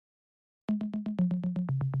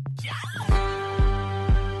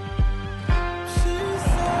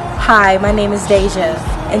Hi, my name is Deja,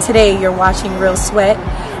 and today you're watching Real Sweat.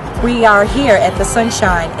 We are here at the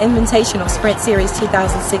Sunshine Invitational Sprint Series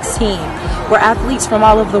 2016, where athletes from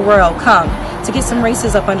all over the world come to get some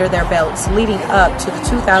races up under their belts leading up to the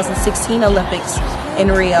 2016 Olympics in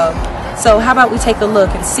Rio. So how about we take a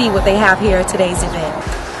look and see what they have here at today's event.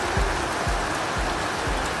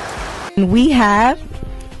 We have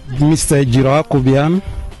Mr. Jira Kobian.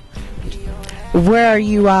 Where are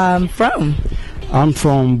you from? I'm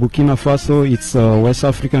from Burkina Faso. It's a West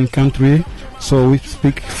African country, so we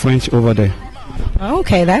speak French over there.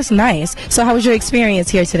 Okay, that's nice. So how was your experience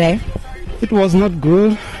here today? It was not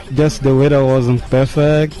good, just the weather wasn't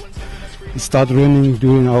perfect. It started raining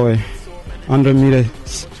during our 100-meter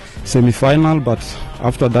semi-final, but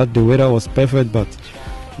after that the weather was perfect, but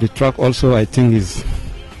the track also I think is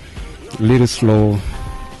a little slow.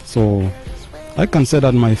 So I can say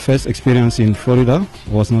that my first experience in Florida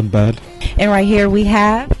was not bad. And right here we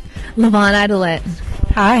have Lavon Idolette.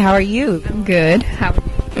 Hi, how are you? I'm good. How are you?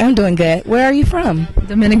 I'm doing good. Where are you from?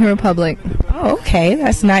 Dominican Republic. Oh, okay,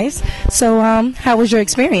 that's nice. So how was your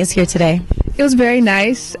experience here today? It was very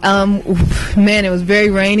nice. Man, it was very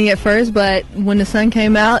rainy at first, but when the sun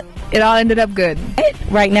came out, it all ended up good.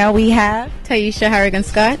 Right now we have Taisha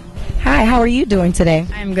Harrigan-Scott. Hi, how are you doing today?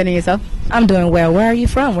 I'm good, and yourself? I'm doing well. Where are you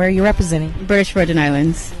from? Where are you representing? British Virgin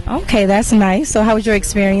Islands. Okay, that's nice. So how was your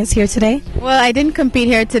experience here today? Well, I didn't compete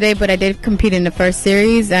here today, but I did compete in the first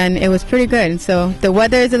series, and it was pretty good. So the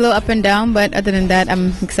weather is a little up and down, but other than that,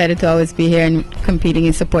 I'm excited to always be here and competing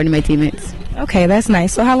and supporting my teammates. Okay, that's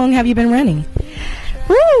nice. So how long have you been running?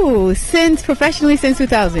 Woo! Professionally since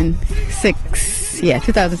 2006. Yeah,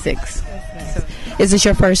 2006. Is this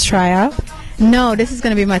your first tryout? No, this is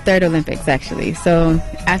going to be my third Olympics, actually. So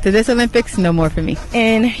after this Olympics, no more for me.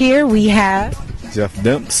 And here we have Jeff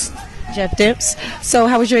Demps. Jeff Demps. So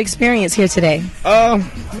how was your experience here today?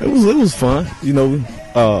 It was fun. You know,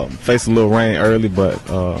 faced a little rain early, but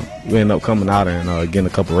we ended up coming out and getting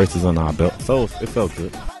a couple races on our belt. So it felt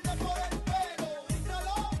good.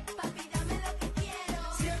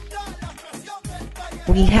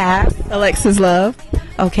 We have Alexis Love.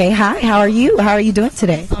 Okay, hi, how are you? How are you doing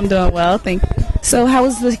today? I'm doing well, thank you. So how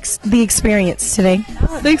was the experience today?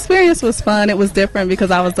 The experience was fun. It was different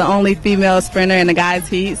because I was the only female sprinter in the guys'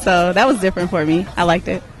 heat, so that was different for me. I liked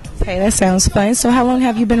it. Okay, that sounds fun. So how long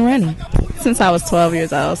have you been running? Since I was 12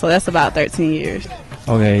 years old, so that's about 13 years.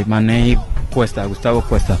 Okay, my name Cuesta, Gustavo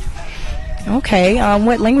Cuesta. Okay,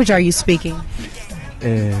 what language are you speaking?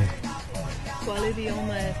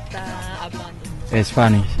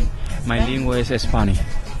 Spanish. My lingua is Spanish.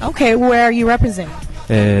 Okay, where are you representing?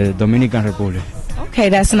 Dominican Republic. Okay,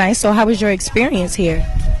 that's nice. So how was your experience here?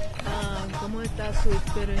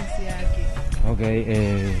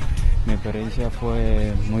 Okay, mi experiencia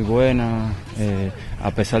fue muy buena. A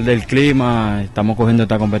pesar del clima, estamos cogiendo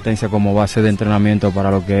esta competencia como base de entrenamiento para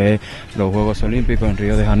lo que es los Juegos Olímpicos en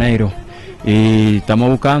Río de Janeiro. Y estamos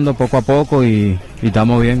buscando poco a poco y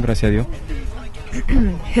estamos bien, gracias a Dios.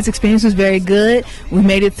 His experience was very good. We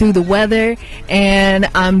made it through the weather, and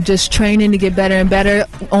I'm just training to get better and better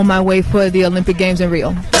on my way for the Olympic Games in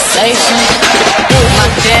Rio.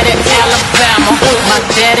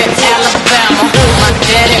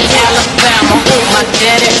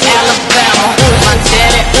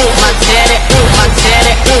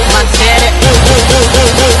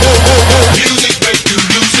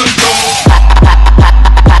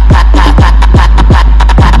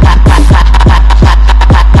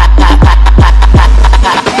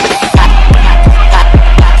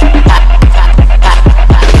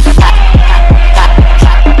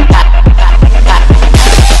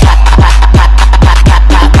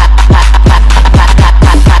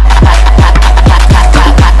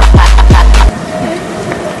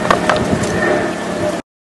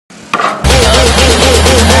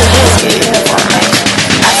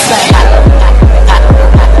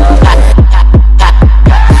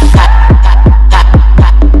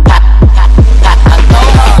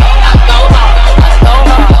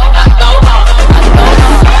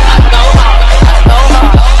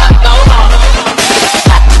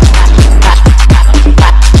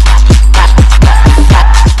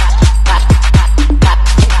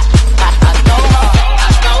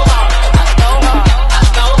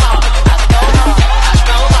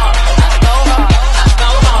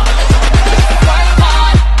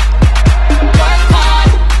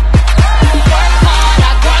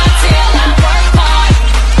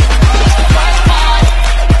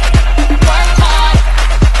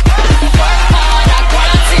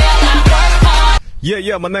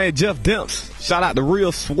 Yeah, my name Jeff Demps. Shout out to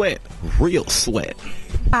Real Sweat. Real Sweat.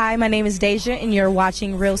 Hi, my name is Deja, and you're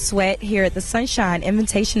watching Real Sweat here at the Sunshine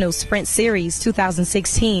Invitational Sprint Series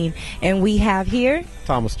 2016. And we have here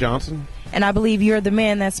Thomas Johnson. And I believe you're the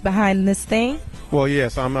man that's behind this thing. Well,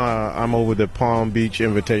 yes, I'm over the Palm Beach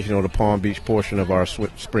Invitational, the Palm Beach portion of our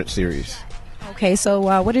sprint series. Okay,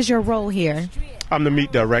 so what is your role here? I'm the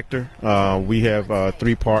meet director. We have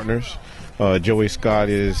 3 partners. Joey Scott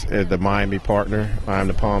is the Miami partner. I'm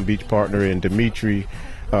the Palm Beach partner, and Dimitri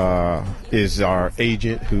is our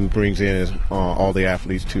agent who brings in all the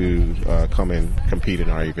athletes to come and compete in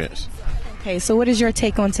our events. Okay, so what is your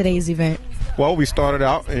take on today's event? Well, we started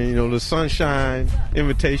out, and the Sunshine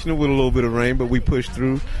Invitational with a little bit of rain, but we pushed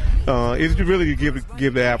through. It's really to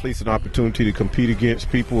give the athletes an opportunity to compete against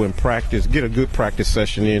people and practice, get a good practice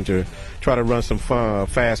session in to try to run some fun,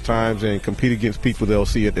 fast times and compete against people they'll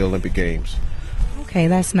see at the Olympic Games. Okay,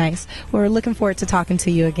 that's nice. We're looking forward to talking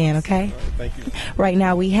to you again, okay? Thank you. Right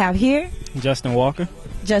now we have here Justin Walker.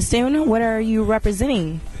 Justin, what are you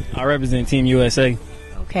representing? I represent Team USA.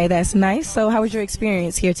 Okay, that's nice. So how was your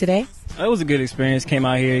experience here today? It was a good experience. Came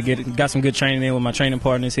out here, got some good training in with my training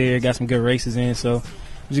partners here, got some good races in. So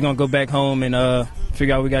I'm just going to go back home and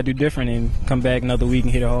figure out what we got to do different and come back another week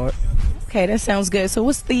and hit it hard. Okay, that sounds good. So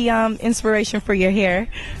what's the inspiration for your hair?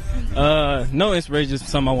 No inspiration, just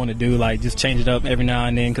something I want to do, like just change it up every now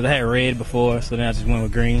and then because I had red before, so then I just went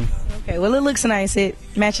with green. Okay, well, it looks nice. It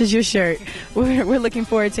matches your shirt. We're looking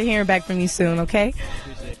forward to hearing back from you soon, okay?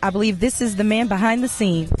 I believe this is the man behind the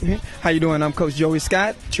scene. How you doing? I'm Coach Joey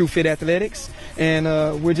Scott, True Fit Athletics,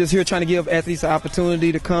 and we're just here trying to give athletes an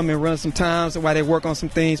opportunity to come and run some times while they work on some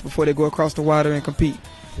things before they go across the water and compete.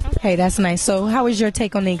 Okay, that's nice. So how was your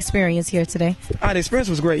take on the experience here today? The experience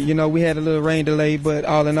was great. We had a little rain delay, but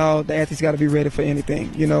all in all, the athletes got to be ready for anything,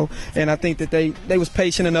 And I think that they was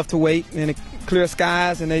patient enough to wait and clear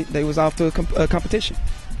skies, and they was off to a competition.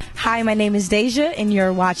 Hi, my name is Deja, and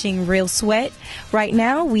you're watching Real Sweat. Right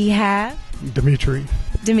now, we have Dimitri.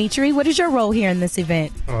 Dimitri, what is your role here in this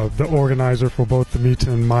event? The organizer for both the meets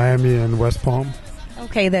in Miami and West Palm.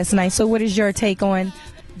 Okay, that's nice. So what is your take on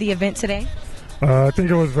the event today? I think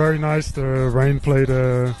it was very nice. The rain played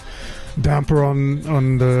a damper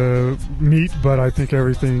on the meet, but I think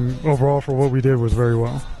everything overall for what we did was very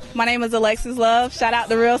well. My name is Alexis Love. Shout out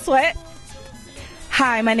to Real Sweat.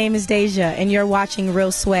 Hi, my name is Deja, and you're watching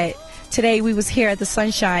Real Sweat. Today we was here at the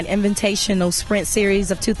Sunshine Invitational Sprint Series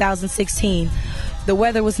of 2016. The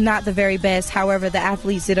weather was not the very best, however, the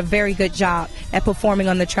athletes did a very good job at performing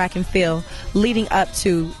on the track and field, leading up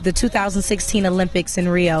to the 2016 Olympics in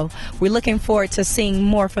Rio. We're looking forward to seeing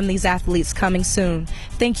more from these athletes coming soon.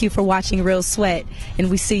 Thank you for watching Real Sweat,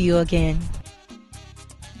 and we see you again.